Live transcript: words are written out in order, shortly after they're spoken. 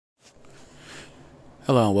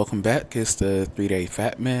Hello and welcome back. It's the 3-Day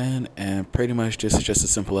Fat Man, and pretty much this is just a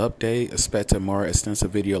simple update. Expect a more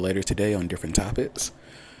extensive video later today on different topics.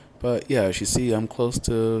 But yeah, as you see, I'm close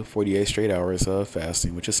to 48 straight hours of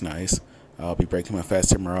fasting, which is nice. I'll be breaking my fast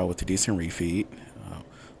tomorrow with a decent refeed,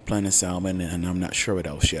 planning salmon, and I'm not sure what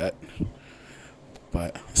else yet.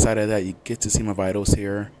 But aside of that, you get to see my vitals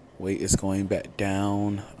here. Weight is going back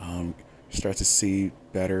down. Start to see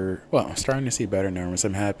better. Well, I'm starting to see better numbers.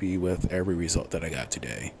 I'm happy with every result that I got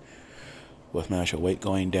today. With my actual weight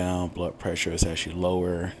going down, blood pressure is actually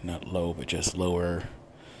lower, not low, but just lower.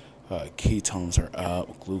 Ketones are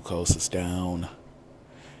up, glucose is down,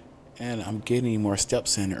 and I'm getting more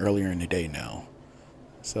steps in earlier in the day now.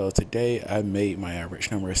 So today I made my average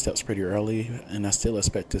number of steps pretty early, and I still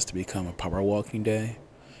expect this to become a power walking day.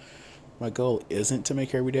 My goal isn't to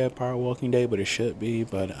make every day a power walking day, but it should be.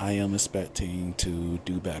 But I am expecting to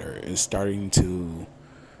do better. It's starting to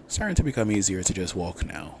become easier to just walk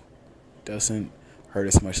now. Doesn't hurt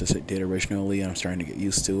as much as it did originally. I'm starting to get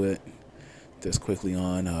used to it this quickly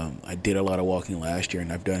on. I did a lot of walking last year,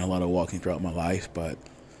 and I've done a lot of walking throughout my life. But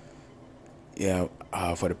yeah,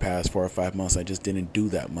 for the past 4 or 5 months, I just didn't do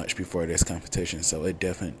that much before this competition. So it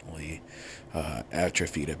definitely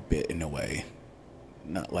atrophied a bit in a way.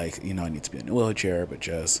 Not like, I need to be in a wheelchair, but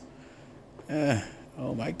just,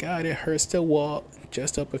 oh my God, it hurts to walk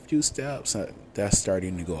just up a few steps. That's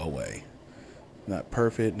starting to go away. Not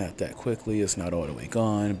perfect, not that quickly. It's not all the way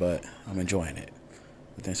gone, but I'm enjoying it.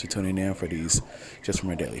 But thanks for tuning in for these, just for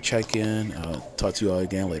my daily check-in. Talk to you all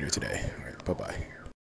again later today. All right, bye-bye.